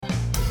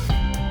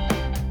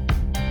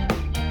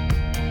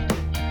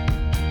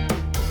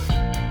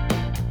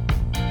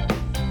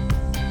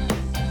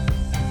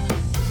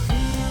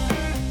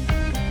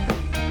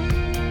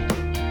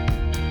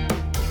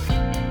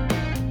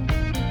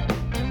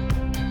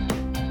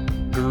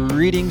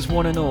Greetings,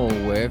 one and all,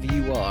 wherever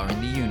you are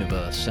in the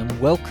universe, and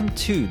welcome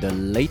to the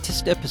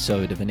latest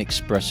episode of An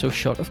Espresso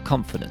Shot of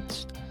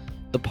Confidence,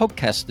 the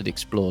podcast that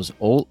explores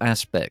all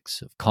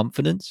aspects of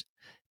confidence,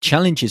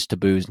 challenges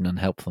taboos and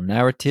unhelpful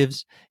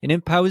narratives, and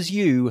empowers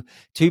you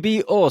to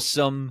be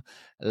awesome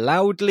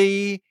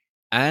loudly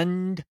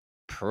and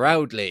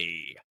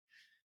proudly.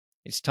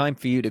 It's time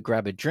for you to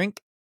grab a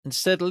drink and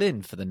settle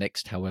in for the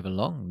next however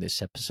long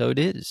this episode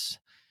is.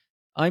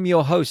 I'm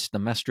your host, the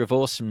Master of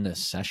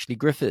Awesomeness, Ashley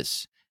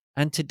Griffiths,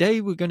 and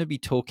today we're going to be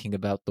talking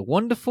about the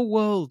wonderful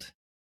world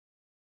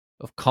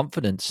of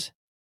confidence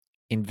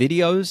in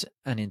videos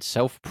and in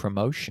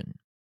self-promotion.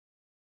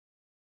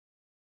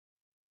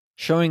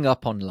 Showing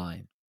up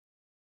online,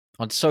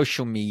 on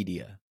social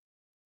media,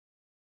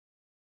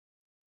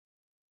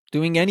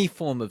 doing any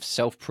form of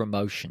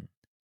self-promotion,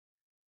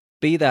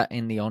 be that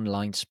in the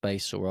online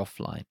space or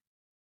offline,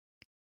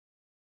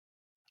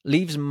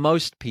 leaves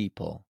most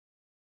people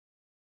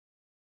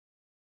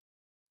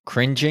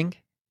cringing,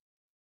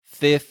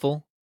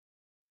 fearful,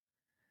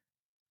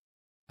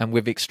 and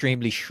with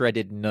extremely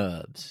shredded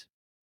nerves.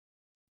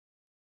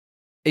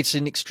 It's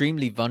an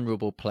extremely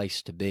vulnerable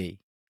place to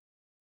be.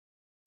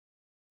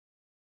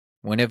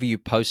 Whenever you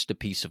post a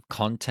piece of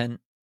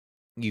content,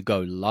 you go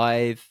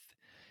live,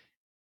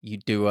 you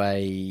do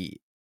a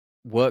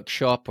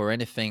workshop or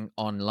anything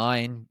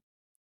online,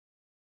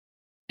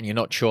 and you're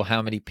not sure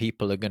how many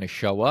people are going to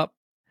show up,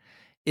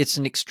 it's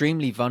an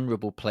extremely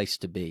vulnerable place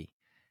to be.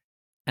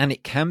 And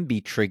it can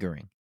be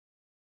triggering,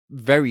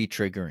 very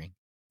triggering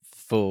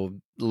for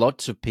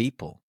lots of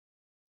people.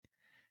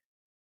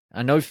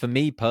 I know for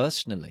me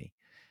personally,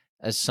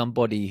 as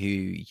somebody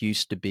who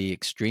used to be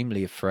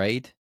extremely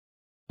afraid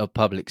of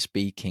public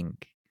speaking,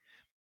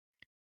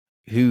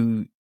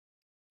 who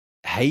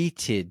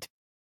hated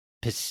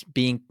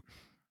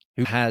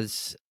who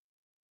has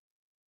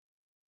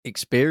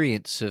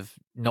experience of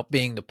not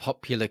being the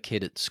popular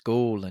kid at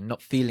school and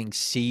not feeling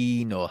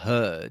seen or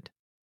heard,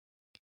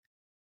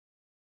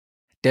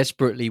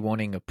 desperately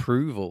wanting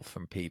approval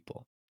from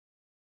people.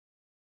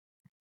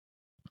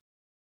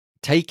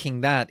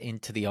 Taking that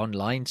into the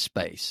online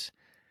space,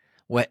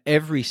 where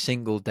every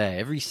single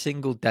day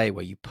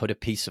where you put a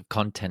piece of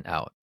content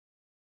out,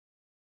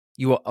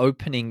 you are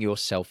opening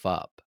yourself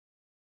up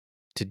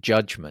to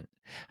judgment.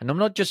 And I'm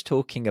not just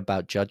talking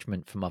about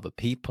judgment from other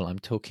people, I'm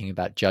talking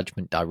about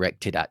judgment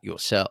directed at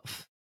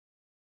yourself.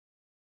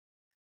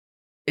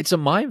 It's a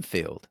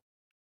minefield,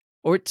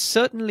 or it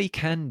certainly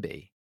can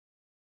be,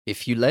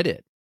 if you let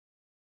it.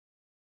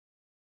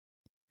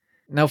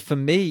 Now, for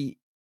me,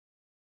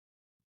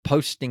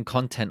 posting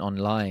content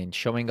online,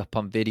 showing up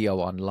on video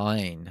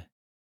online,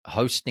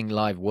 hosting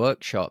live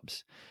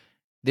workshops,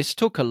 this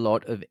took a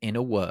lot of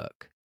inner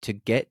work to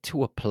get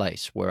to a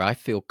place where I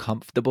feel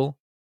comfortable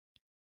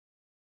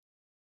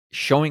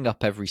showing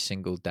up every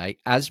single day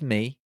as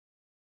me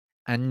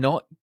and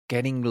not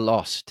getting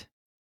lost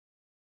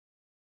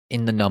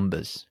in the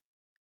numbers,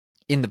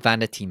 in the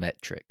vanity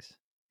metrics,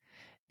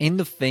 in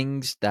the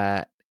things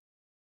that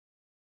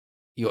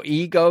your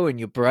ego and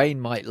your brain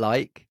might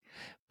like,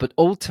 but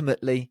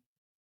ultimately,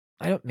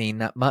 I don't mean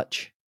that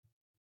much.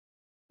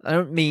 I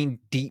don't mean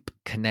deep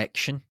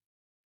connection.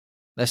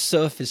 They're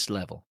surface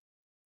level,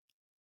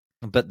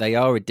 but they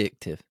are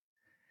addictive.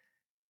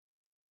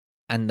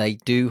 And they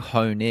do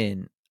hone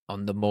in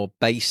on the more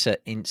baser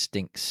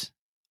instincts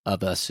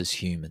of us as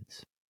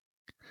humans.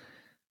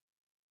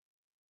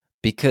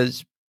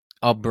 Because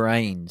our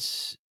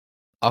brains,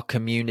 our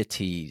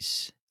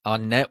communities, our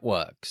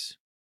networks,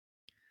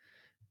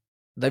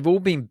 they've all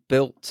been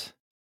built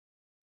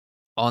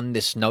on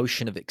this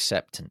notion of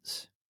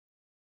acceptance.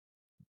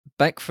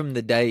 Back from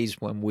the days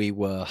when we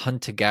were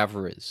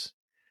hunter-gatherers,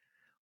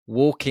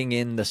 walking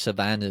in the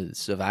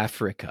savannas of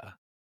Africa,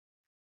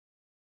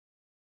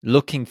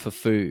 looking for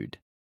food,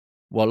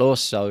 while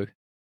also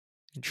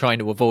trying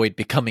to avoid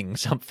becoming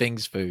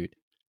something's food.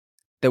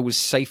 There was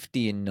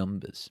safety in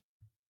numbers.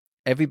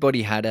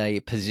 Everybody had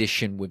a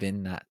position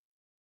within that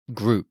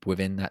group,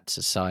 within that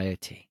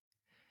society.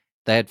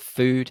 They had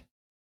food,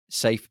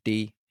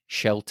 safety,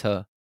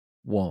 shelter,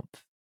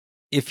 warmth.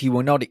 If you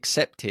were not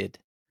accepted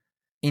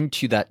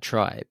into that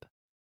tribe,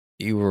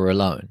 you were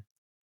alone.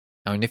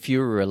 And if you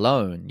were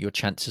alone, your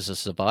chances of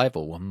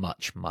survival were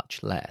much,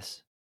 much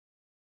less.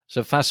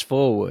 So fast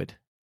forward,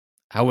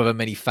 however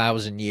many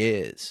thousand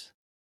years,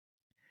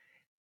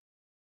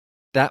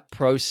 that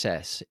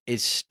process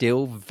is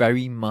still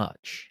very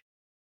much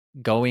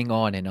going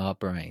on in our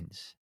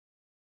brains.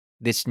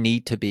 This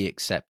need to be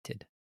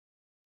accepted.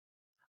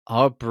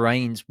 Our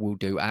brains will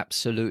do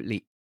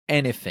absolutely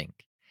anything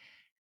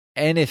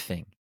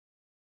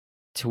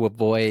to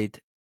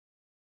avoid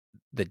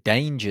the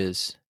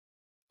dangers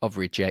of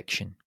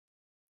rejection.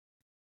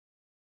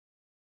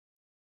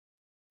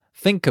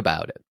 Think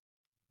about it.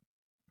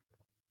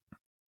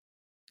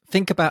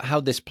 Think about how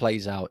this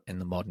plays out in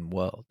the modern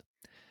world.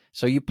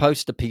 So you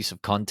post a piece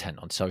of content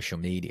on social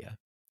media.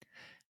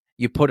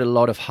 You put a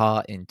lot of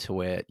heart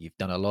into it. You've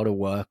done a lot of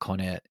work on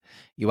it.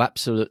 You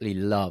absolutely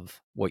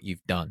love what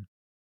you've done.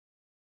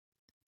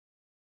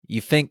 You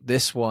think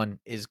this one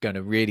is going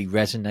to really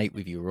resonate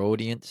with your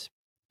audience.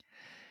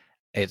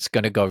 It's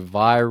going to go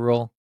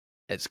viral.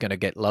 It's going to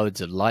get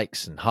loads of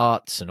likes and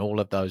hearts and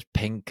all of those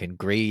pink and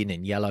green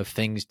and yellow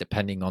things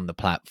depending on the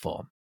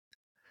platform.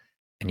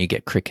 And you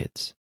get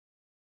crickets.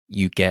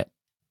 You get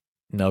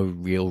no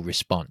real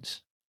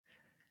response.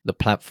 The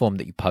platform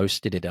that you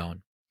posted it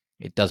on,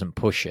 it doesn't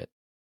push it.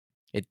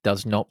 It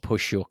does not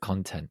push your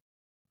content.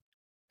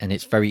 And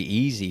it's very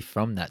easy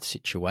from that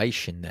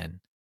situation then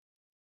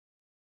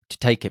to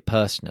take it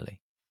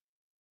personally.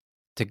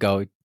 To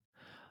go,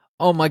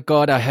 oh my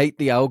God, I hate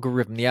the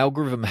algorithm. The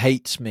algorithm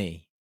hates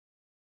me.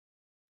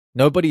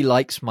 Nobody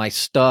likes my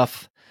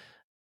stuff.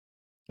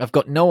 I've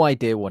got no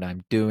idea what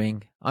I'm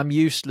doing. I'm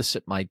useless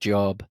at my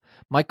job.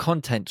 My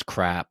content's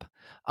crap.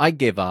 I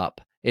give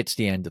up. It's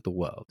the end of the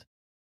world.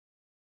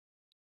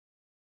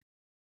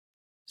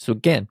 So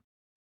again,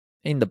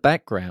 in the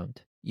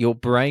background, your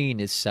brain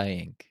is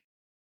saying,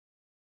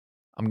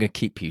 I'm going to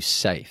keep you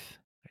safe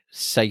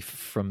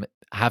from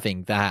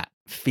having that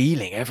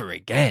feeling ever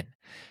again.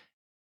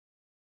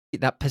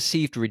 That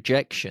perceived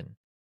rejection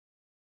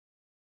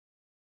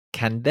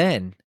can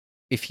then,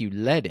 if you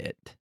let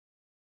it,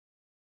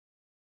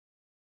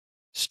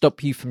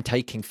 stop you from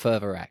taking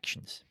further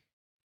actions.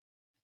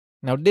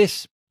 Now,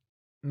 this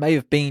may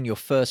have been your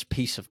first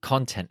piece of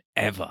content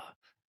ever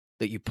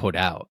that you put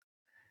out.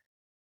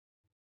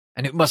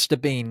 And it must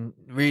have been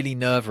really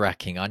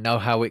nerve-wracking. I know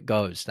how it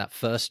goes. That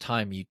first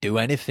time you do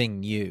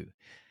anything new,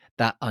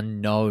 that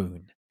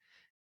unknown,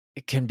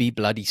 it can be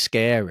bloody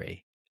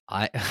scary.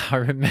 I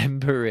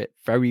remember it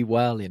very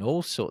well in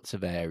all sorts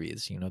of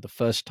areas. You know, the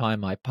first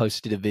time I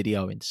posted a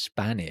video in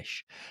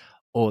Spanish,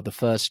 or the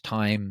first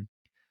time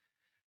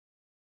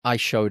I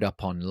showed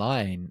up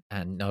online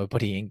and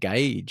nobody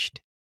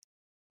engaged.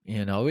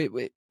 You know,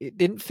 it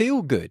didn't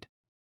feel good.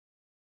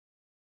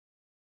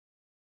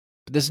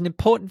 But there's an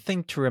important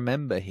thing to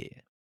remember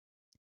here.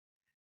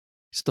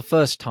 It's the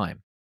first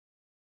time.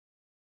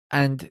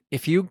 And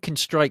if you can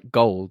strike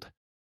gold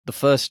the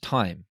first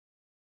time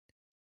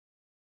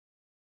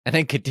and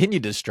then continue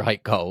to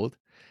strike gold,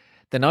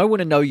 then I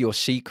want to know your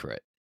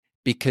secret,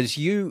 because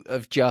you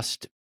have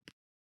just,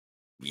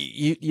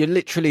 you're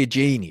literally a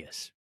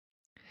genius.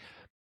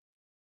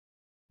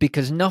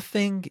 Because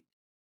nothing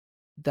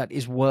that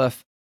is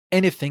worth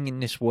anything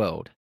in this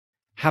world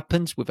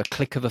happens with a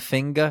click of a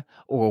finger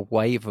or a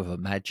wave of a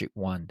magic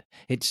wand.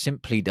 It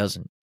simply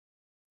doesn't.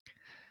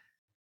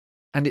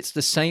 And it's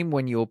the same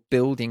when you're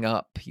building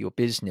up your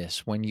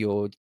business, when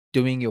you're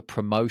doing your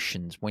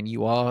promotions, when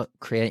you are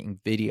creating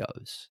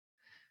videos.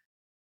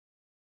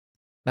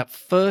 That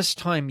first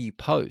time you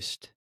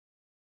post,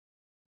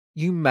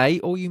 you may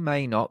or you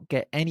may not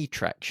get any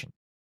traction.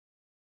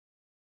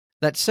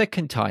 That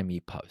second time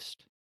you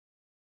post,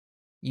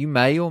 you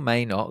may or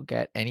may not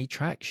get any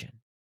traction.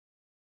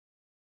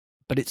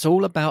 But it's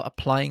all about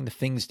applying the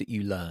things that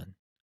you learn.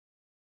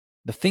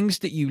 The things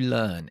that you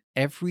learn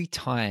every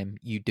time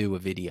you do a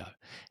video,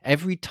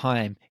 every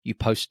time you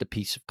post a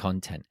piece of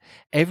content,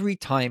 every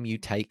time you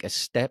take a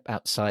step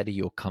outside of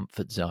your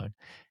comfort zone.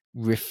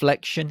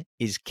 Reflection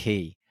is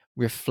key.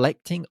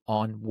 Reflecting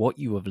on what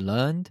you have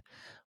learned,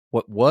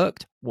 what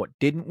worked, what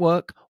didn't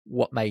work,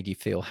 what made you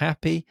feel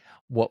happy,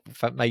 what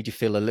made you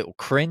feel a little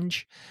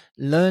cringe,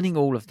 learning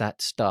all of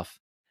that stuff,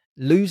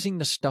 losing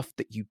the stuff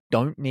that you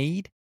don't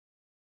need,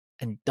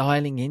 and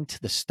dialing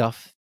into the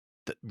stuff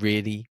that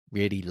really,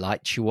 really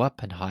lights you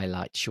up and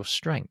highlights your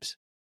strengths.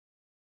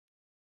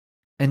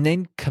 And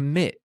then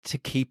commit to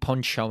keep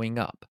on showing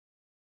up.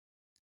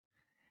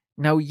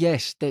 Now,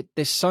 yes,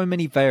 there's so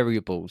many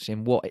variables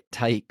in what it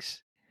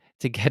takes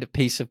to get a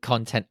piece of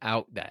content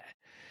out there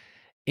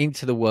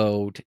into the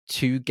world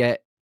to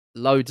get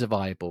loads of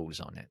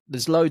eyeballs on it.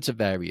 There's loads of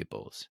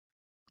variables.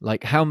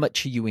 Like, how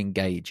much are you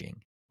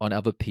engaging on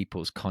other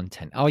people's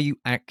content? Are you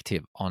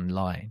active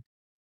online?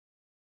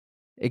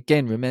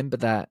 Again, remember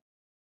that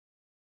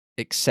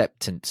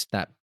acceptance,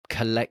 that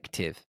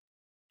collective.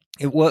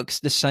 It works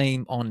the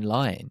same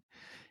online.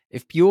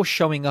 If you're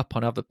showing up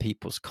on other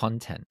people's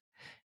content,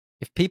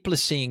 if people are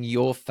seeing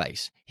your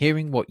face,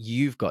 hearing what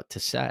you've got to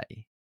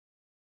say,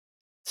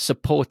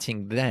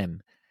 supporting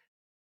them,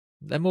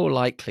 they're more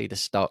likely to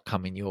start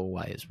coming your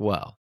way as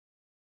well.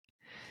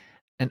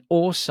 And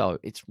also,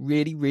 it's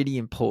really, really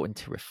important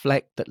to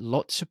reflect that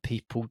lots of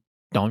people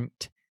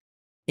don't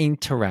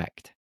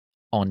interact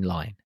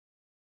online.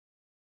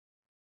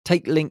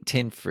 Take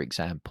LinkedIn, for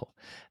example.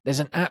 There's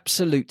an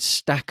absolute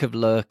stack of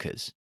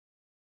lurkers,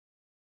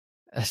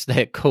 as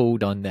they're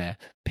called on there.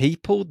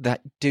 People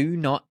that do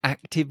not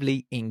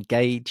actively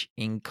engage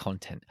in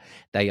content.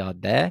 They are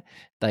there.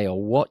 They are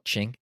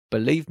watching.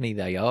 Believe me,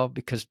 they are,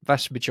 because the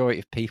vast majority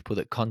of people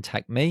that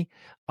contact me,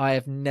 I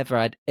have never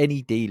had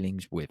any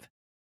dealings with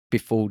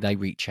before they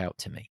reach out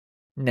to me.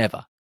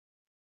 Never.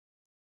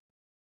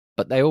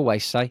 But they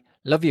always say,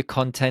 love your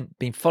content,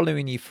 been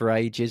following you for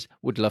ages,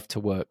 would love to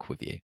work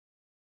with you.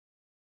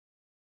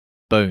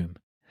 Boom.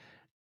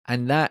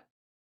 And that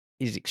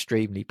is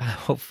extremely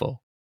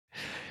powerful.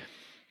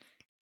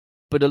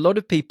 But a lot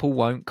of people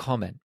won't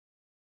comment.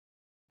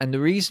 And the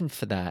reason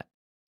for that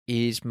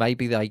is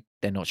maybe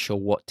they're not sure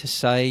what to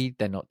say,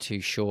 they're not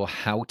too sure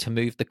how to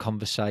move the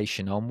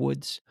conversation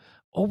onwards,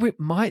 or it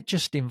might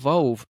just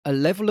involve a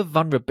level of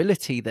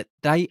vulnerability that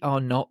they are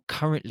not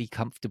currently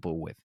comfortable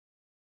with.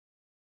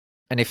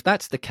 And if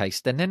that's the case,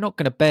 then they're not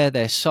going to bare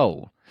their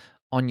soul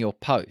on your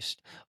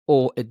post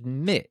or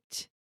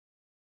admit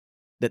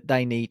that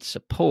they need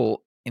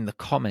support in the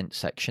comment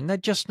section. They're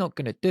just not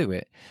going to do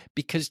it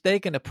because they're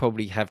going to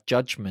probably have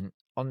judgment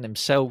on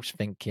themselves,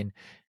 thinking,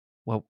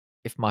 well,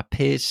 if my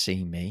peers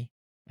see me,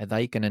 are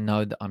they going to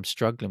know that I'm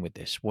struggling with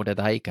this? What are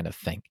they going to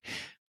think?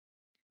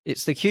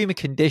 It's the human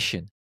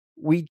condition.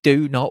 We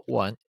do not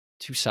want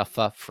to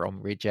suffer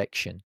from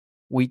rejection.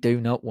 We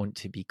do not want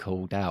to be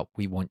called out.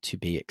 We want to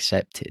be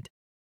accepted.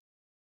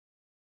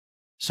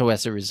 So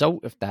as a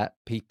result of that,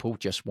 people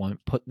just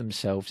won't put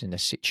themselves in a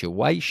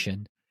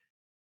situation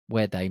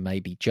where they may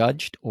be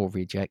judged or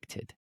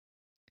rejected.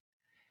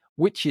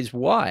 Which is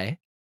why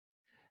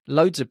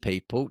loads of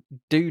people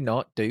do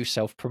not do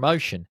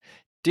self-promotion,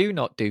 do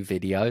not do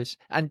videos,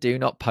 and do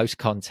not post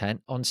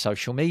content on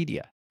social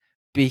media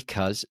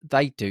because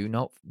they do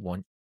not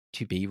want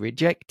to be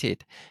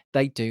rejected.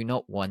 They do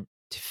not want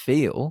to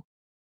feel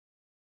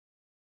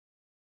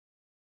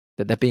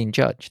that they're being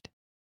judged.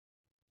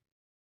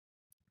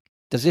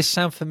 Does this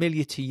sound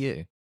familiar to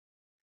you?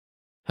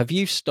 Have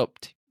you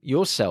stopped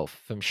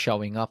yourself from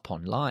showing up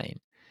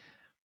online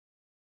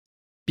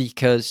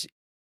because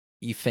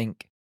you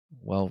think,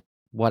 well,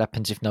 what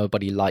happens if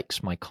nobody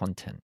likes my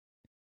content?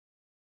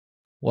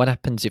 What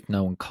happens if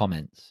no one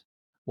comments?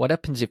 What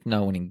happens if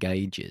no one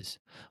engages?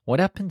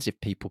 What happens if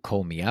people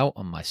call me out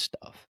on my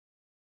stuff?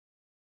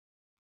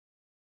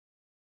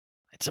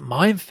 It's a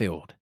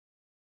minefield.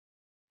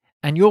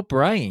 And your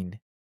brain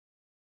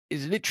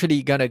is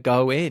literally going to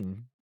go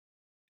in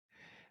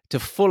to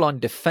full-on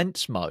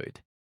defense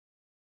mode.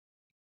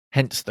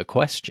 Hence the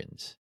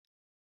questions.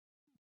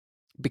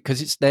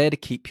 Because it's there to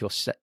keep you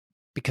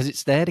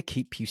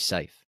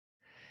safe.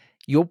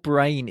 Your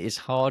brain is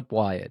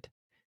hardwired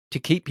to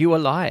keep you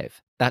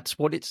alive. That's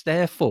what it's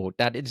there for.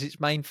 That is its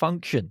main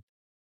function.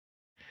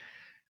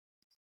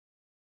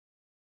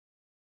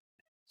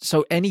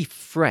 So any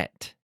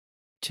threat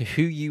to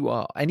who you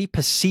are, any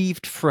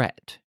perceived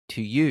threat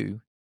to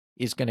you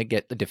is going to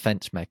get the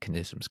defense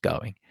mechanisms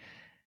going.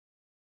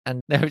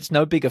 And there is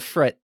no bigger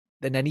threat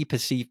than any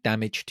perceived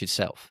damage to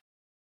self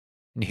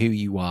and who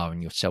you are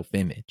and your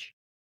self-image.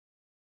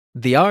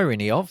 The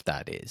irony of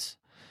that is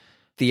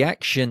the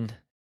action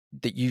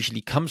that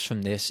usually comes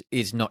from this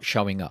is not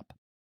showing up,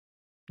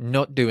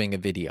 not doing a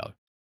video,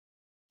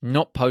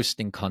 not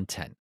posting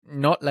content,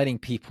 not letting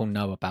people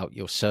know about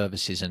your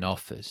services and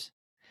offers,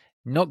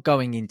 not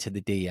going into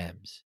the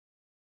DMs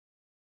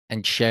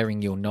and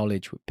sharing your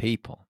knowledge with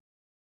people.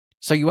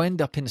 So you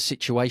end up in a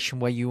situation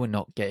where you are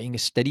not getting a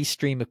steady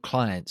stream of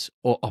clients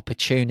or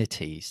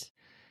opportunities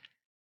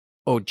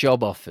or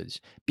job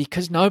offers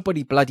because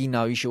nobody bloody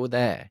knows you're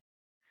there.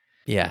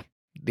 Yeah,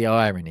 the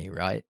irony,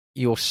 right?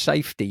 Your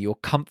safety, your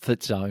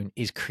comfort zone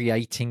is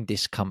creating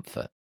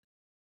discomfort.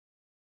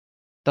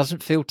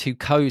 Doesn't feel too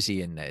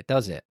cozy in there,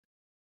 does it?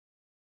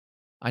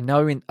 I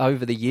know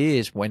over the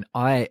years when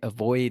I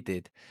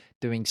avoided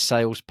doing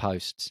sales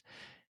posts,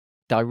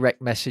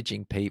 direct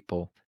messaging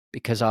people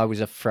because I was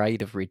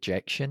afraid of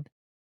rejection.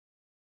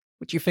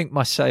 What do you think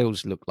my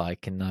sales looked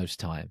like in those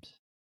times?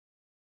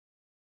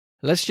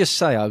 Let's just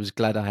say I was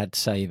glad I had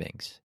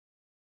savings.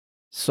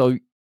 So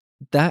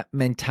that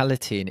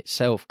mentality in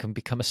itself can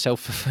become a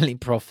self-fulfilling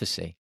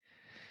prophecy.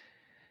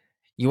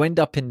 You end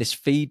up in this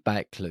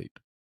feedback loop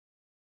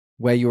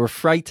where you're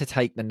afraid to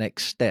take the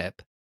next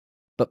step,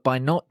 but by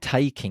not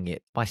taking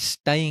it, by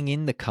staying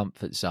in the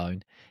comfort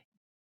zone,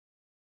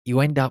 you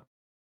end up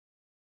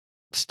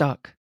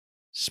stuck,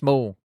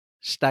 small,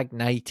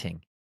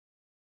 stagnating,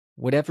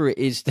 whatever it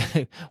is,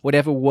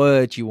 whatever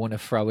word you want to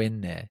throw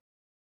in there.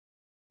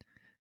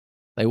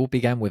 They all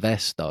began with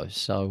S though,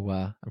 so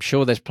I'm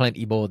sure there's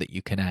plenty more that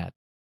you can add.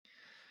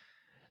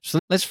 So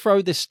let's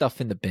throw this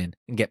stuff in the bin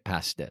and get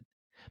past it.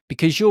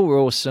 Because you're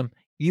awesome.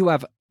 You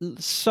have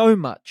so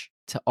much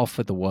to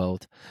offer the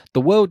world.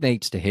 The world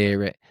needs to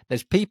hear it.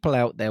 There's people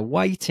out there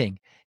waiting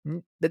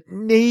that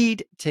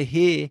need to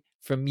hear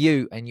from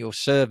you and your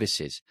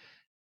services.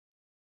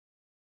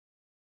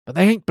 But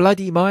they ain't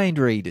bloody mind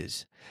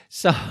readers.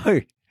 So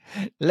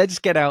let's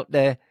get out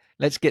there.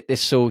 Let's get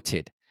this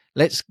sorted.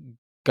 Let's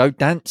go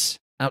dance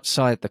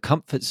outside the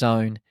comfort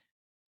zone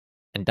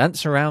and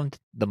dance around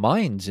the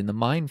mines in the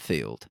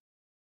minefield.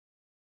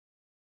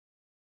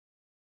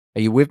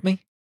 Are you with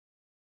me?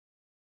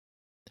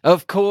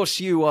 Of course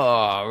you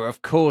are.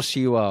 Of course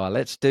you are.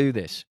 Let's do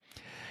this.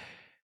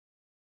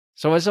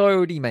 So as I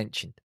already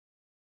mentioned,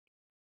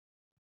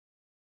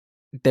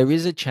 there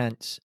is a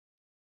chance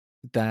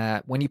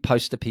that when you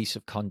post a piece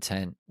of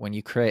content, when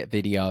you create a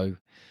video,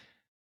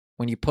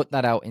 when you put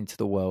that out into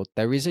the world,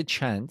 there is a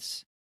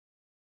chance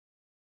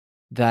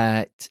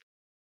that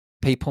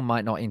people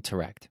might not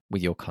interact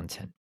with your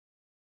content.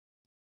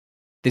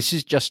 This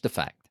is just a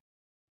fact.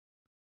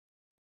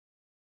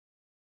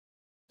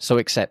 So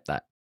accept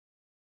that.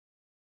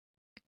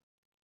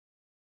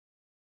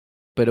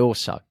 But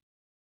also,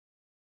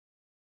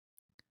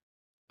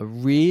 a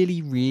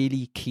really,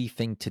 really key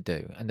thing to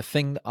do, and the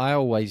thing that I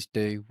always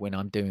do when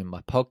I'm doing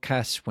my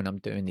podcasts, when I'm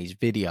doing these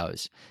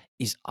videos,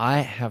 is I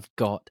have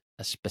got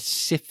a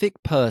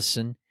specific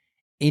person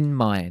in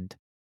mind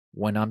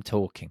when I'm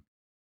talking.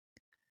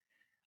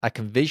 I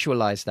can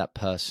visualize that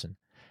person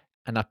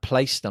and I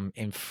place them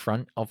in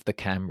front of the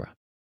camera.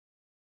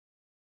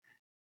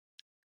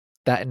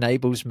 That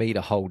enables me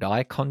to hold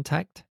eye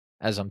contact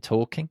as I'm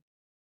talking.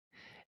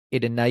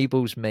 It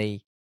enables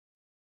me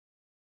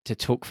to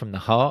talk from the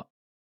heart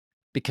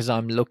because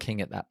I'm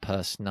looking at that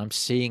person. I'm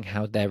seeing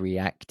how they're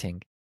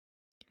reacting.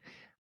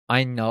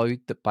 I know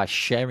that by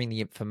sharing the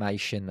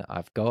information that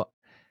I've got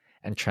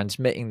and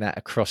transmitting that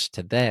across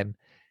to them,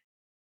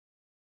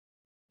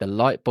 the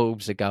light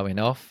bulbs are going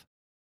off.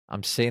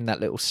 I'm seeing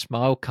that little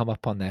smile come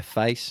up on their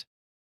face,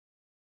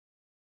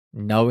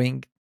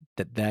 knowing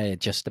that they're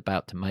just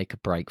about to make a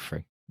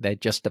breakthrough. They're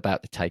just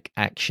about to take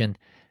action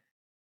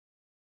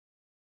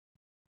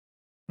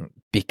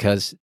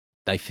because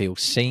they feel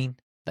seen,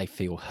 they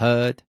feel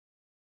heard,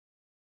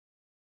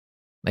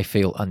 they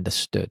feel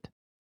understood.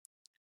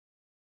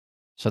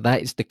 So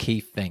that is the key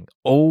thing.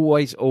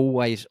 Always,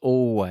 always,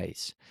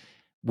 always,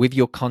 with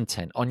your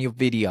content, on your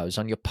videos,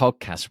 on your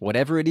podcasts,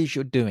 whatever it is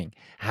you're doing,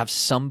 have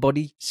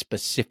somebody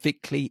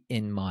specifically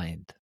in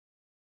mind.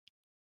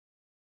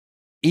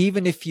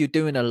 Even if you're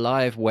doing a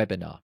live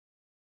webinar,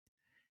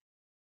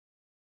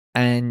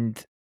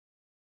 and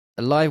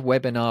a live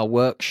webinar,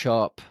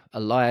 workshop, a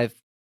live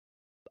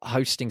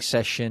hosting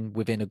session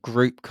within a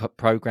group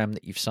program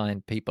that you've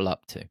signed people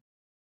up to,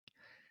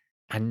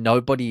 and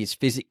nobody is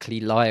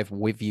physically live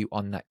with you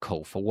on that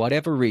call for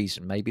whatever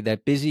reason. Maybe they're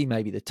busy,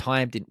 maybe the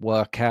time didn't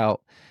work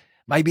out,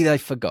 maybe they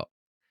forgot,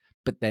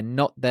 but they're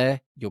not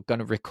there. You're going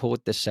to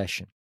record the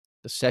session.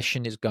 The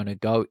session is going to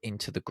go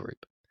into the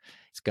group.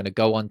 It's going to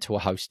go onto a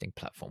hosting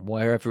platform,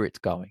 wherever it's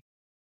going.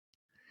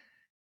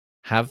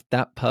 Have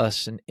that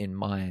person in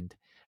mind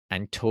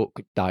and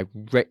talk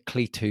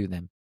directly to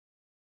them.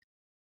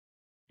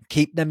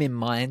 Keep them in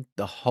mind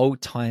the whole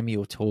time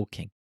you're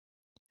talking.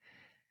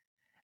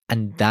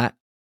 And that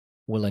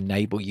will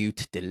enable you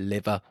to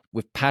deliver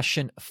with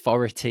passion,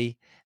 authority,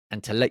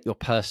 and to let your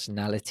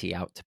personality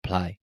out to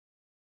play.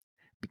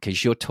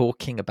 Because you're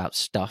talking about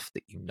stuff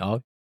that you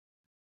know.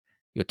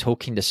 You're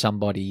talking to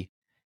somebody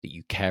that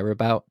you care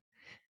about.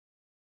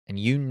 And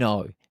you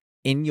know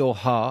in your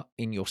heart,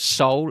 in your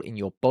soul, in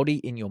your body,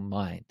 in your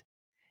mind,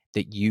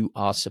 that you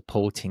are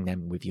supporting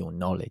them with your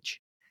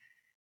knowledge.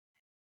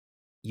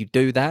 You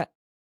do that,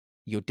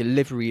 your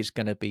delivery is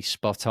going to be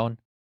spot on.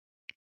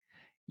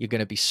 You're going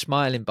to be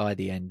smiling by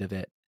the end of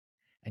it.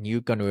 And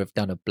you're going to have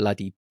done a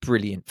bloody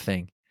brilliant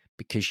thing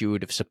because you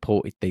would have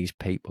supported these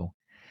people.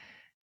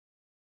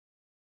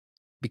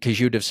 Because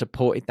you'd have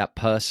supported that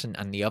person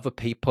and the other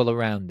people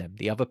around them,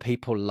 the other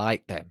people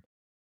like them.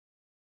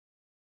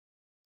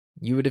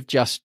 You would have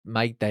just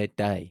made their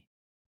day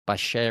by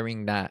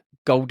sharing that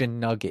golden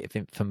nugget of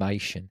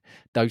information,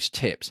 those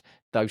tips,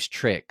 those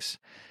tricks,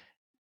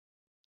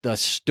 the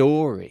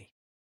story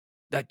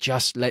that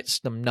just lets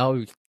them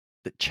know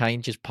that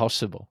change is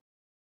possible.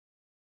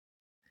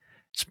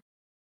 It's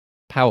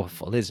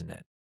powerful, isn't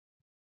it?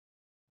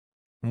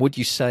 And would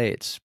you say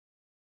it's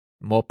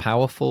more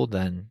powerful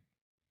than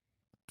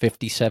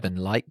 57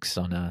 likes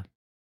on a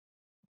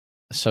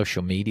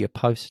social media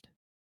post?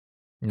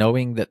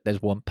 Knowing that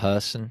there's one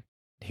person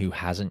who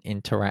hasn't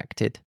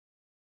interacted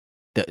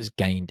that has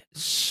gained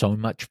so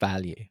much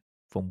value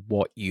from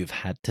what you've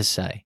had to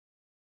say,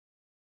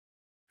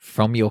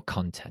 from your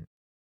content,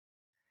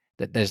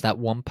 that there's that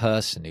one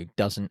person who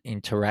doesn't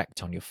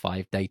interact on your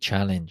 5-day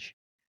challenge,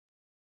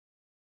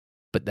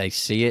 but they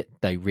see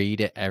it, they read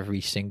it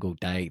every single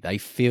day. They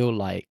feel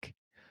like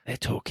they're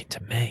talking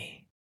to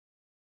me.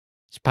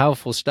 It's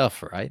powerful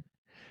stuff, right?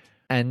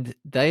 And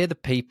they are the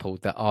people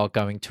that are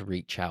going to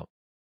reach out.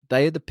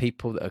 They are the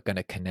people that are going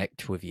to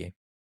connect with you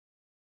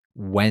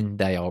when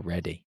they are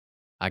ready.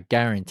 I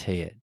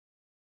guarantee it.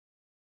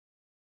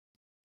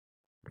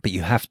 But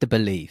you have to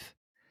believe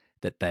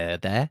that they are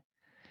there,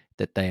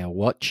 that they are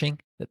watching,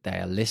 that they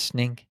are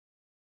listening.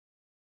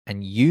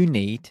 And you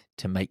need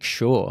to make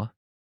sure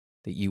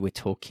that you were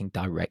talking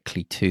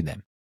directly to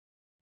them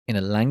in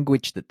a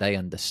language that they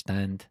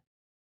understand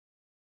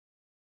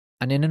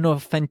and in an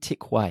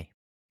authentic way.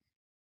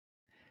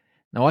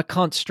 Now, I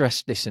can't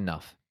stress this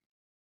enough.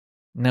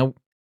 Now,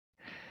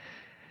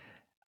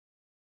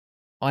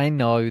 I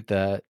know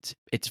that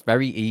it's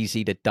very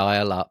easy to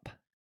dial up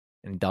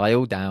and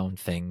dial down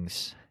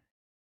things,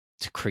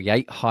 to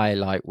create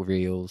highlight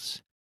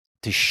reels,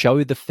 to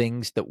show the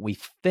things that we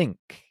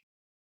think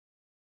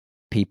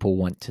people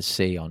want to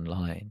see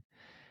online.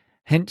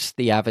 Hence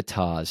the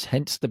avatars,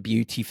 hence the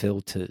beauty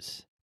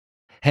filters,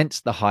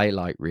 hence the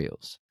highlight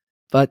reels.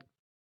 But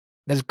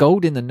there's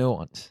gold in the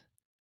nuance.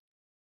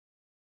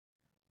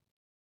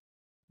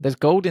 There's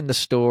gold in the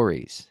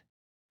stories.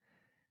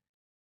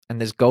 And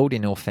there's gold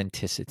in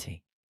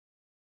authenticity.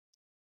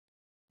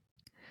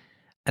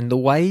 And the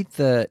way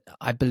that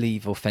I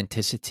believe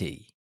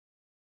authenticity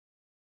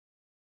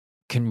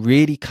can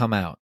really come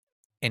out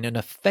in an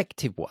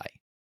effective way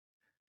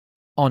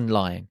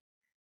online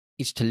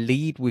is to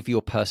lead with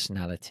your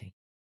personality,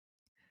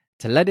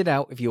 to let it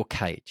out of your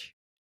cage,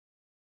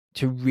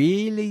 to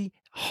really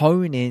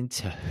hone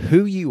into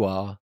who you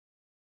are,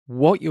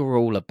 what you're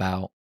all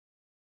about,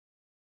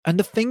 and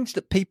the things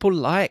that people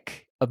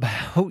like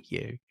about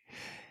you,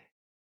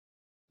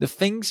 the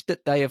things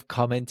that they have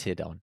commented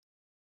on,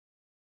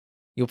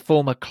 your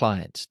former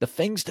clients, the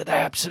things that they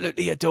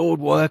absolutely adored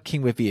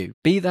working with you,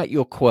 be that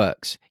your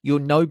quirks, your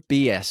no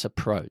BS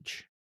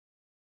approach,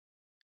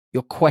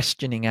 your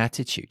questioning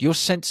attitude, your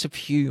sense of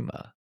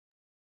humor,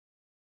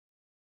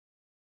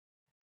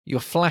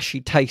 your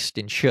flashy taste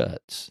in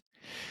shirts,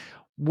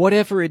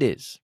 whatever it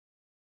is,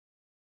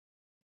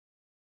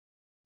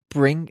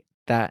 bring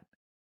that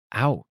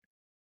out.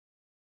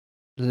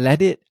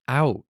 Let it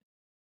out.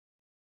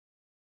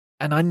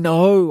 And I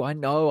know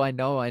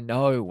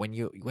when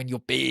you're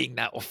being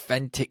that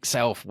authentic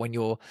self, when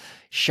you're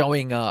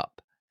showing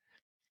up,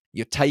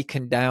 you're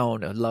taking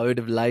down a load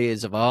of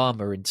layers of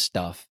armor and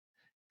stuff.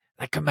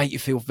 That can make you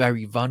feel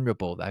very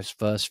vulnerable those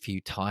first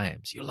few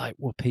times. You're like,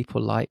 well,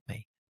 people like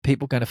me.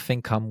 People going to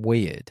think I'm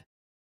weird.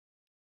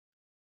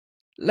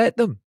 Let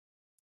them.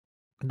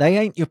 They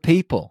ain't your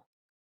people.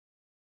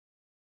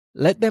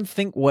 Let them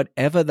think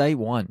whatever they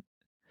want.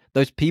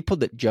 Those people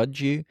that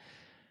judge you,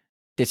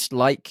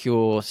 dislike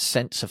your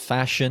sense of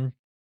fashion,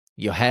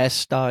 your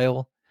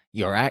hairstyle,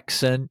 your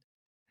accent,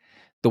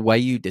 the way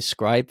you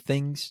describe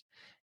things,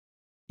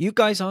 you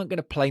guys aren't going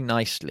to play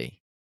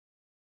nicely.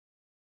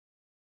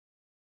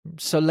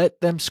 So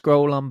let them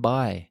scroll on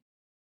by.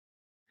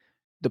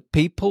 The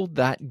people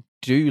that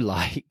do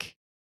like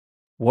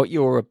what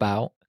you're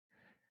about,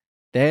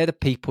 they're the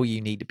people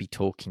you need to be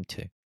talking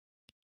to.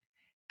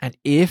 And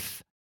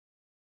if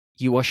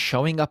you are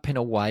showing up in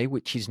a way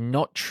which is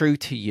not true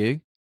to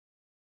you,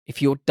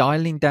 if you're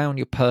dialing down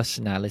your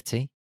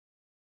personality,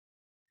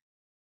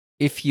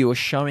 if you are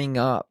showing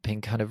up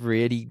in kind of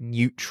really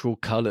neutral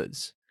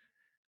colors,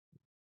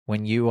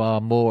 when you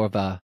are more of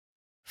a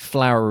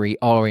flowery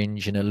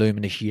orange and a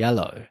luminous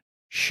yellow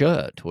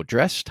shirt or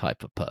dress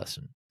type of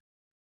person,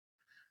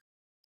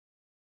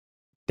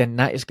 then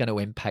that is going to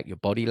impact your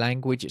body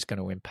language. It's going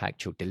to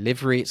impact your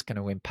delivery. It's going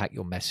to impact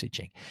your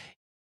messaging.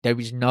 There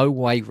is no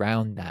way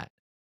around that.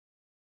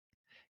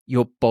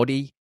 Your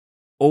body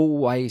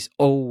always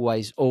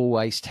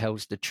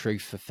tells the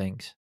truth of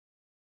things.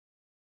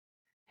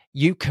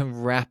 You can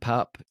wrap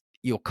up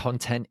your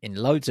content in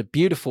loads of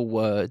beautiful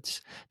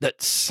words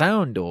that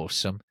sound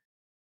awesome,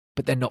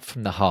 but they're not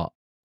from the heart.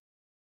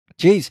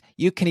 Geez,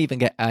 you can even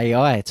get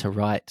AI to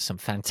write some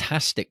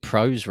fantastic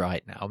prose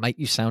right now, make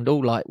you sound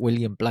all like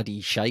William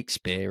bloody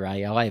Shakespeare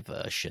AI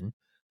version.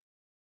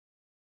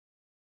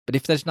 But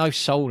if there's no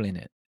soul in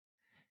it,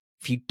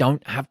 if you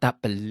don't have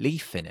that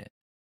belief in it,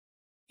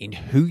 in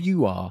who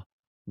you are,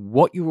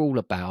 what you're all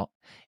about,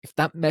 if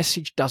that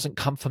message doesn't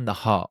come from the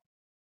heart,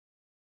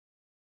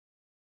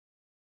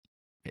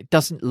 it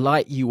doesn't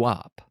light you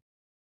up,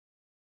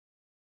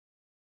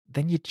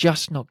 then you're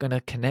just not going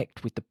to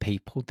connect with the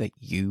people that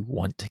you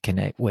want to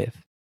connect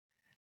with.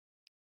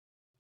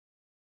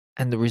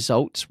 And the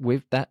results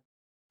with that,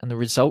 and the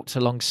results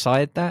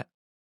alongside that,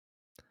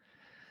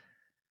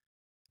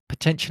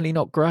 potentially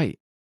not great.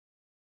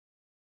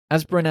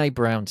 As Brené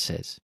Brown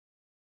says,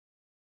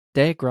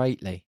 dare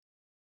greatly.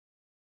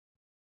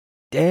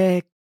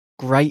 Dare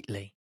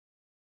greatly.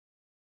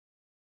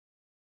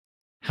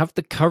 Have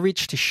the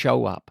courage to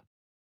show up.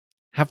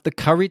 Have the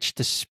courage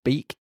to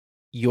speak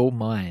your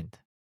mind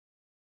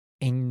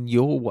in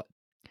your way.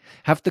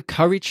 Have the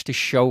courage to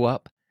show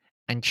up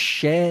and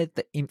share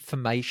the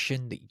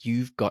information that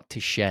you've got to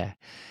share.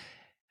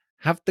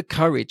 Have the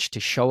courage to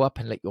show up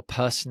and let your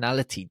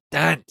personality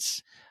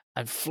dance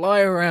and fly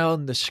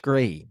around the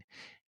screen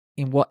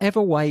in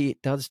whatever way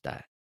it does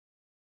that.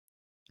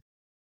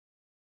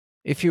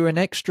 If you're an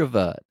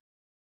extrovert,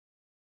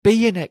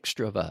 be an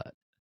extrovert.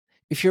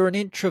 If you're an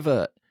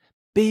introvert,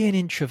 be an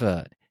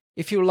introvert.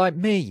 If you're like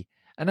me,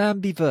 an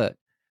ambivert,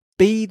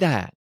 be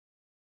that.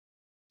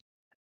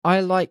 I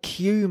like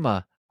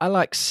humor. I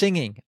like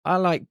singing. I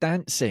like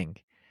dancing.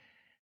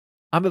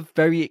 I'm a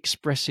very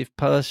expressive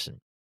person.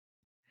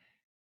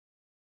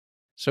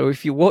 So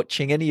if you're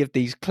watching any of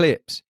these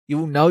clips,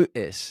 you'll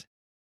notice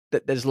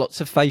that there's lots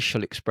of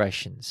facial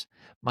expressions.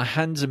 My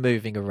hands are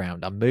moving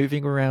around. I'm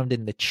moving around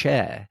in the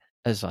chair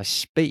as I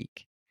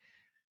speak.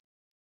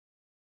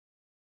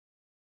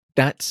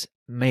 That's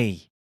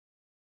me.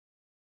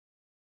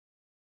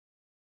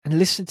 And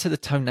listen to the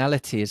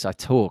tonality as I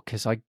talk,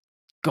 as I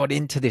got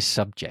into this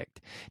subject.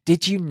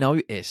 Did you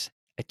notice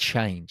a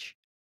change?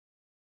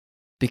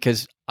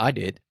 Because I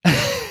did.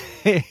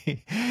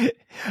 The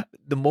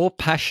more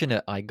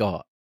passionate I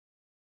got,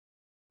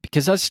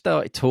 because I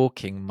started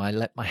talking, I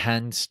let my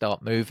hands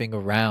start moving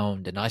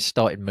around, and I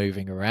started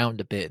moving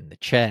around a bit in the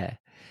chair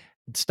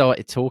and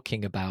started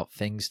talking about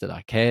things that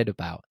I cared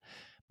about.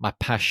 My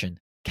passion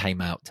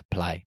came out to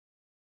play.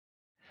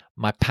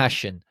 My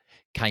passion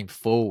came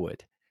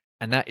forward,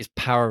 and that is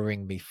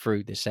powering me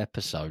through this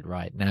episode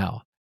right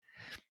now.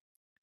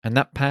 And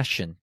that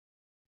passion,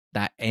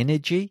 that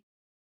energy,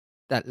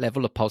 that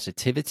level of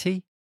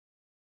positivity,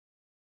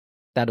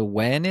 that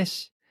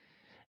awareness,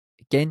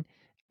 again,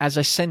 as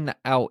I send that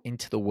out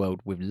into the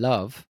world with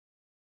love,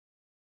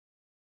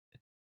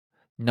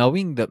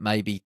 knowing that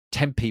maybe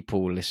 10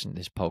 people will listen to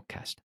this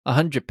podcast,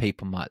 100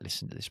 people might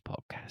listen to this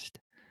podcast.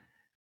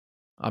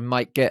 I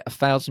might get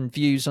 1,000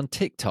 views on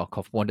TikTok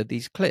off one of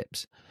these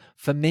clips.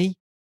 For me,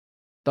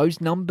 those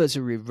numbers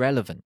are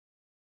irrelevant.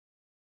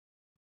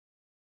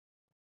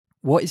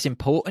 What is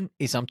important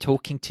is I'm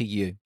talking to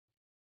you.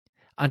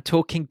 I'm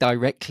talking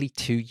directly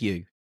to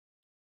you,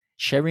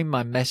 sharing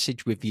my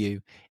message with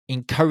you,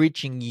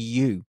 encouraging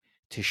you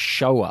to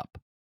show up,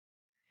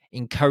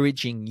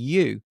 encouraging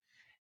you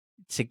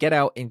to get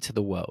out into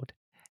the world,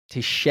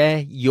 to share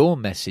your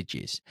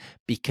messages,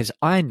 because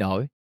I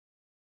know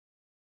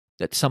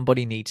that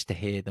somebody needs to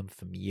hear them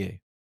from you.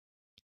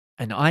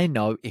 And I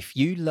know if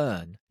you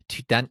learn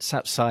to dance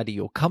outside of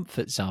your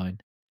comfort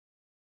zone,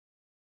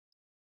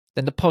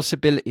 then the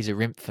possibilities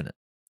are infinite.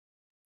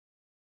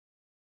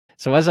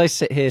 So as I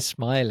sit here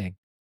smiling,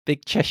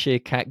 big Cheshire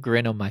Cat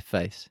grin on my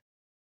face,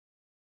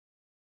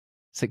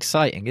 it's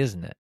exciting,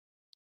 isn't it?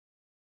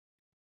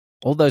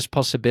 All those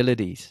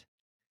possibilities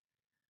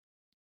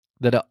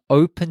that are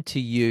open to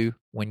you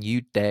when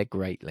you dare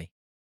greatly.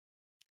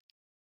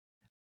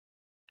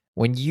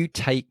 When you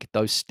take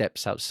those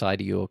steps outside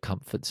of your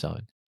comfort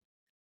zone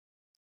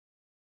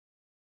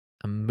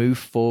and move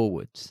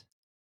forwards,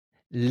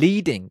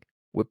 leading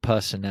with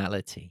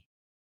personality,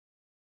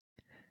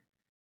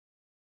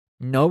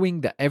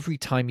 knowing that every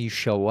time you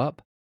show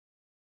up,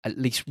 at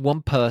least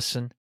one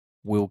person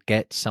will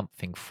get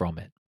something from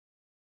it.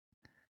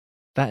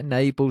 That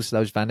enables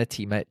those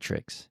vanity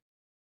metrics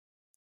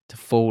to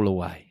fall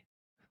away.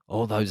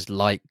 All those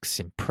likes,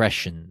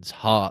 impressions,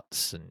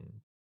 hearts, and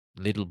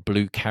little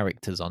blue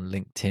characters on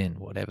LinkedIn,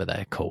 whatever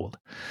they're called.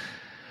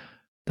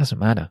 Doesn't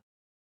matter,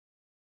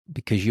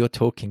 because you're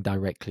talking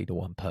directly to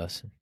one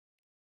person.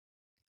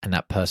 And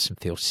that person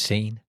feels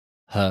seen,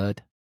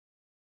 heard,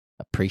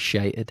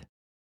 appreciated,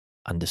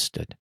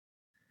 understood.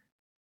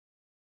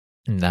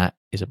 And that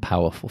is a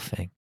powerful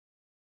thing.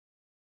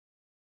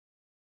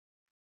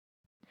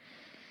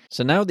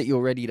 So now that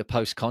you're ready to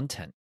post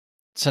content,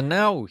 so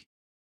now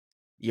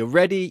you're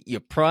ready, you're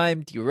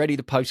primed, you're ready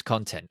to post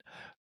content.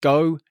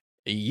 Go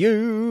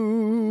you.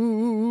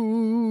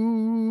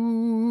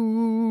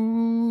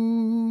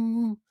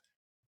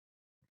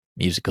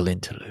 Musical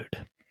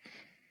interlude.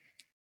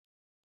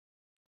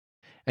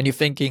 And you're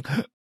thinking,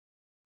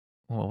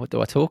 well, what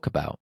do I talk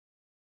about?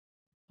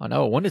 I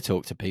know I want to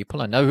talk to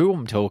people. I know who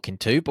I'm talking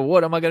to, but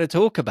what am I going to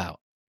talk about?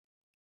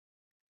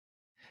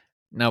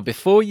 Now,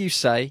 before you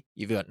say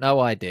you've got no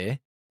idea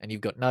and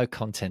you've got no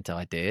content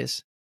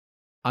ideas,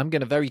 I'm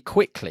going to very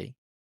quickly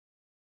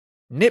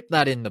nip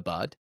that in the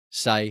bud,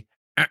 say,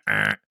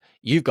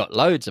 you've got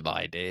loads of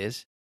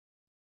ideas,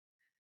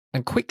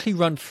 and quickly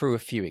run through a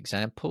few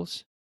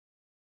examples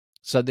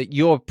so that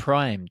you're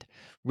primed,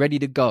 ready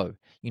to go.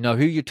 You know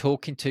who you're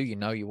talking to, you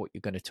know what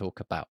you're going to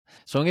talk about.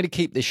 So I'm going to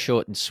keep this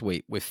short and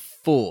sweet with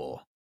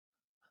 4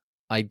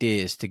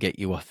 ideas to get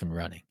you off and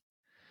running.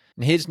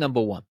 And here's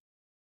number 1.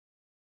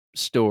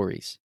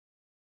 Stories.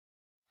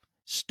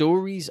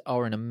 Stories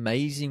are an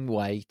amazing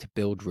way to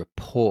build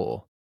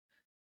rapport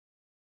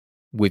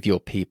with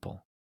your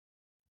people,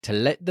 to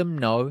let them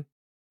know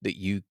that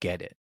you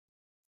get it,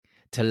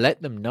 to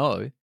let them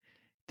know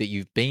that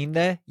you've been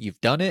there, you've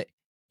done it,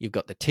 you've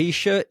got the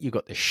t-shirt, you've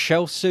got the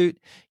shell suit,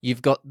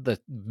 you've got the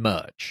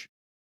merch,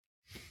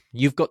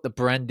 you've got the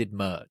branded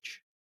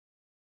merch.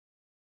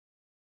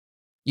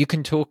 You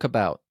can talk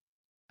about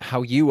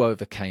how you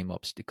overcame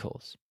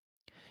obstacles.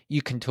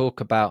 You can talk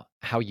about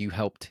how you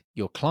helped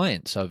your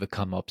clients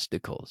overcome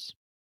obstacles.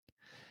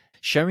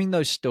 Sharing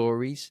those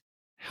stories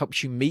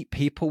helps you meet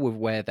people with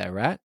where they're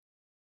at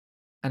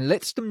and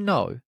lets them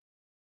know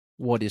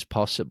what is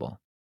possible.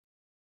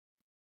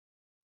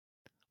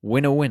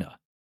 Winner, winner,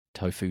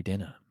 tofu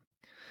dinner.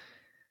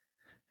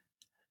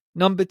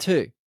 Number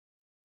 2,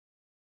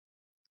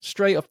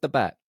 straight off the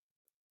bat,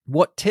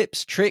 what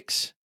tips,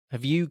 tricks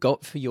have you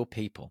got for your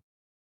people?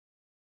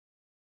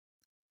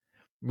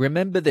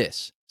 Remember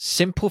this,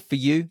 simple for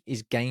you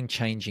is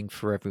game-changing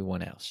for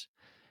everyone else.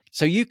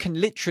 So you can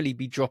literally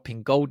be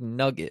dropping golden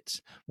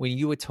nuggets when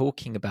you are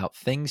talking about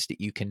things that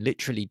you can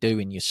literally do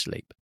in your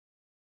sleep.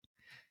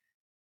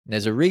 And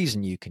there's a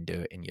reason you can do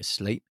it in your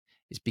sleep.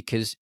 It's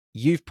because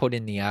you've put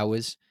in the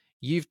hours,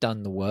 you've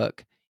done the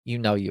work, you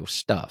know your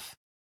stuff.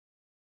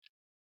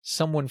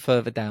 Someone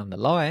further down the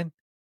line,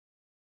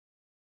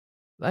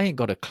 they ain't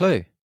got a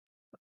clue.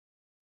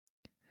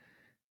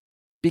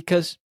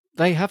 Because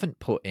they haven't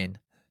put in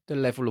the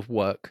level of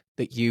work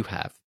that you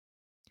have.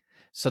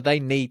 So they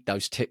need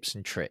those tips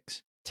and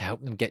tricks to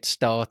help them get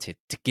started,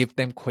 to give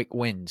them quick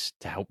wins,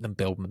 to help them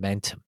build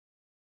momentum.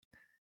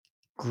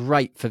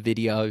 Great for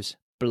videos,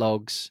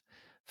 blogs,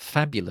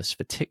 fabulous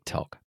for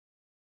TikTok.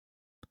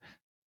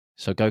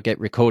 So go get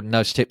recording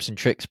those tips and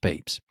tricks,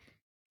 peeps.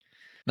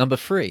 Number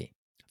 3,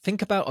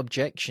 think about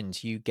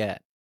objections you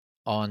get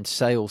on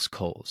sales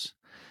calls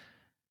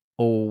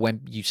or when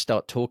you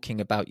start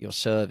talking about your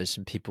service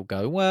and people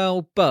go,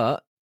 well,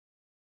 but,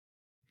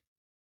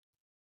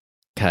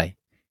 okay.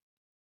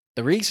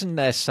 The reason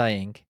they're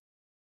saying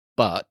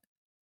but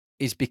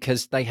is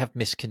because they have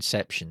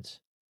misconceptions.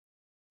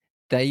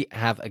 They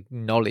have a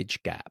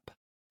knowledge gap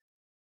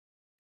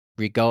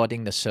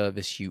regarding the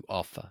service you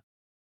offer.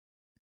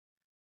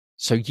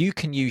 So you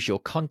can use your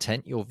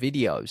content, your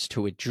videos,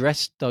 to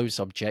address those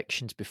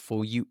objections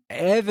before you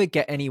ever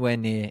get anywhere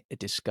near a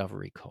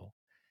discovery call.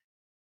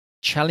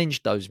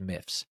 Challenge those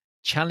myths,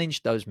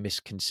 challenge those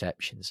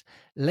misconceptions.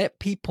 Let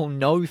people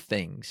know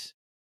things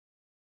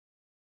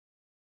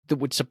that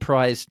would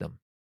surprise them.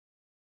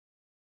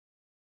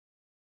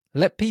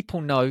 Let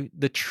people know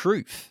the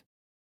truth,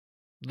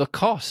 the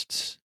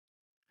costs,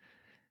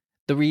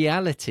 the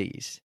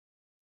realities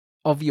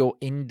of your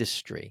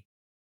industry.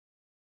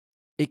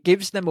 It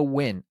gives them a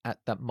win at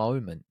that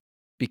moment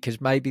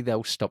because maybe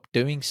they'll stop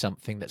doing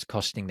something that's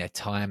costing their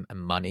time and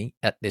money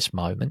at this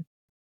moment.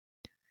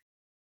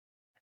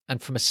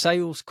 And from a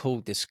sales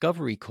call,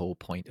 discovery call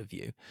point of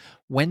view,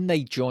 when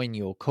they join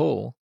your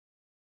call,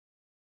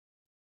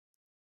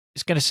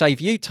 it's going to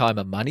save you time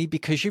and money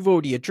because you've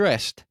already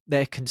addressed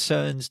their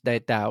concerns,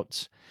 their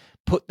doubts,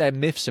 put their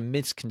myths and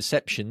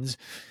misconceptions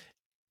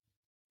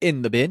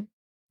in the bin.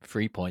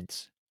 3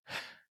 points.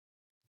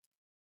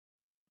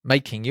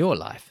 Making your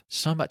life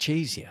so much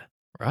easier,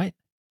 right?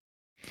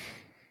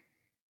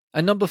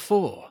 And number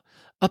 4,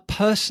 a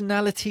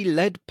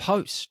personality-led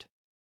post.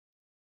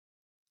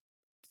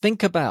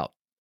 Think about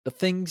the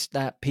things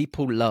that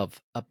people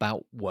love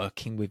about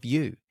working with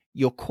you,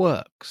 your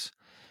quirks,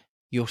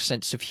 your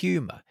sense of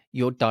humor,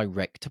 your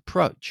direct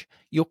approach,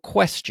 your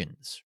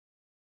questions.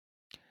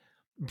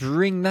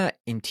 Bring that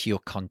into your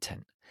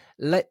content.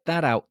 Let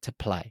that out to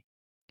play.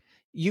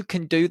 You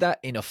can do that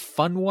in a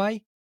fun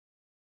way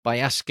by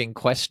asking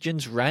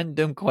questions,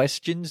 random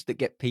questions that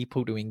get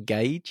people to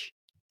engage.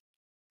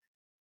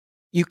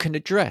 You can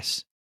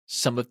address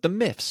some of the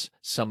myths,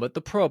 some of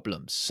the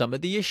problems, some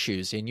of the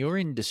issues in your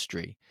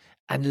industry,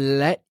 and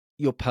let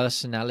your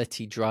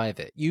personality drive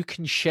it. You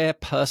can share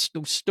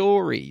personal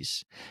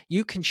stories.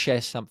 You can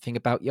share something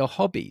about your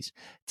hobbies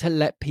to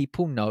let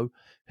people know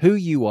who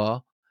you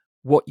are,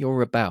 what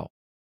you're about.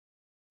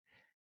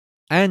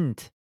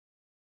 And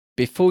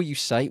before you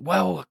say,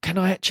 well, can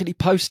I actually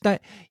post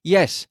that?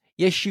 Yes,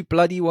 you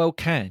bloody well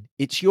can.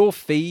 It's your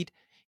feed,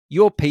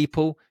 your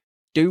people.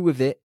 Do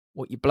with it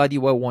what you bloody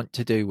well want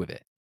to do with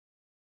it.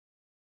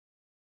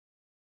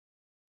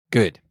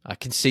 Good. I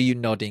can see you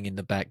nodding in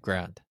the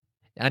background.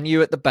 And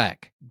you at the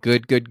back.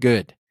 Good, good,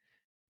 good.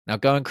 Now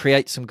go and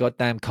create some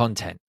goddamn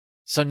content.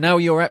 So now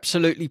you're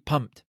absolutely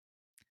pumped.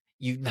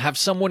 You have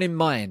someone in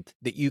mind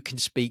that you can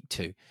speak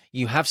to.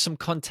 You have some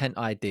content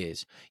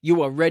ideas.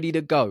 You are ready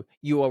to go.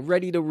 You are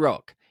ready to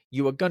rock.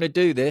 You are going to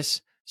do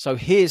this. So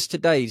here's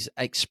today's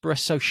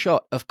espresso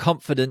shot of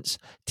confidence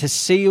to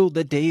seal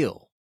the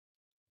deal.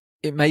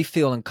 It may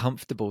feel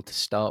uncomfortable to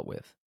start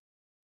with.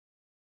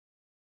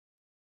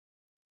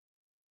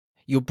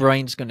 Your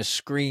brain's going to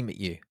scream at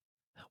you.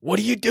 What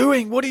are you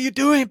doing? What are you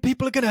doing?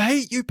 People are going to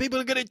hate you. People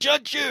are going to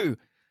judge you.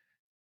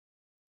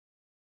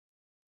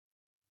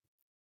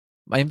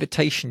 My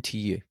invitation to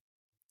you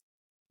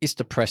is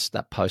to press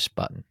that post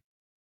button.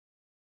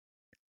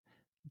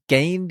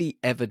 Gain the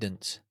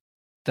evidence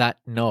that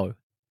no,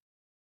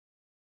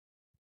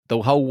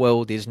 the whole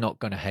world is not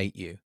going to hate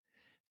you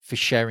for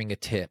sharing a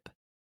tip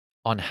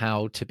on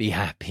how to be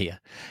happier,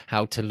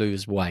 how to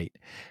lose weight,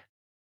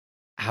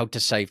 how to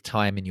save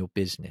time in your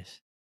business.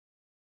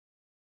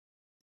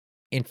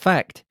 In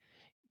fact,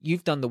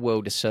 you've done the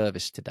world a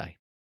service today.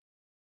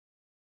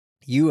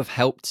 You have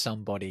helped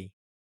somebody.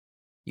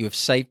 You have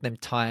saved them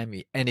time,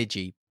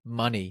 energy,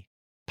 money,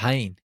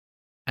 pain,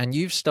 and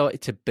you've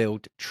started to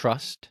build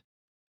trust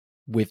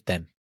with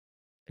them.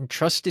 And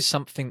trust is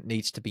something that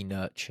needs to be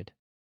nurtured.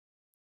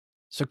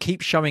 So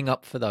keep showing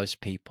up for those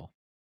people.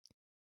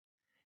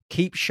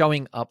 Keep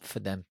showing up for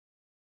them.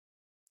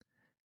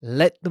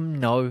 Let them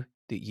know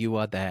that you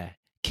are there.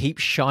 Keep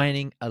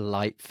shining a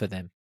light for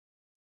them.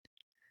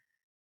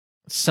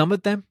 Some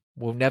of them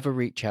will never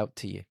reach out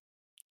to you.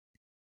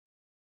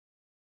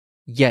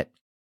 Yet,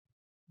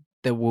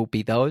 there will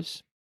be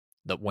those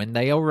that when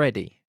they are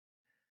ready,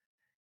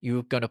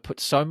 you're going to put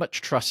so much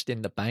trust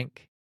in the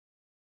bank.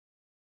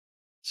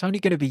 It's only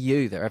going to be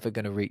you they're ever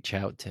going to reach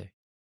out to.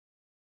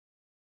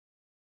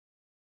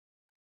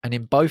 And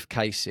in both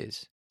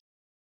cases,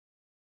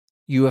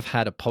 you have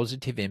had a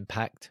positive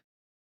impact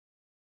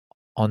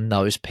on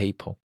those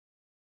people.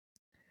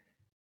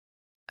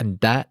 And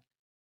that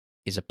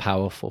is a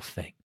powerful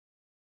thing.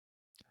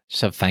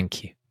 So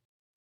thank you.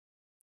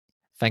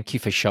 Thank you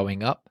for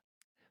showing up.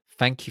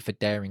 Thank you for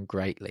daring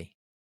greatly.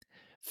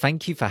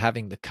 Thank you for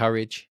having the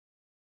courage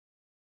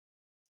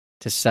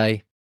to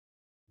say,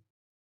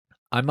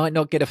 I might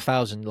not get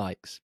 1,000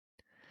 likes.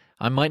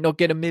 I might not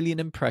get 1,000,000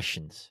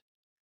 impressions,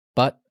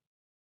 but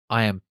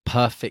I am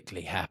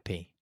perfectly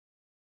happy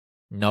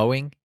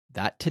knowing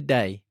that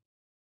today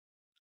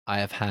I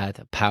have had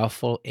a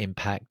powerful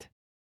impact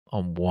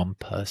on one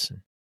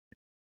person.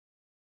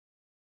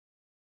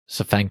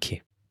 So thank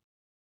you.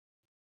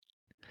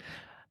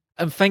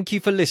 And thank you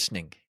for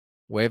listening,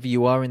 wherever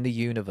you are in the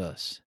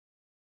universe.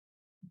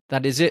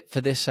 That is it for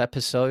this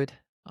episode.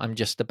 I'm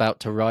just about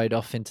to ride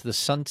off into the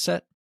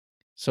sunset.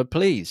 So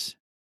please,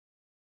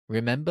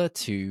 remember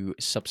to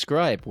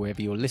subscribe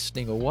wherever you're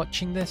listening or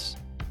watching this.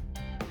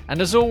 And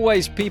as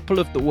always, people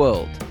of the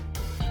world,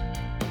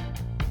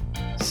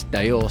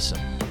 stay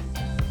awesome.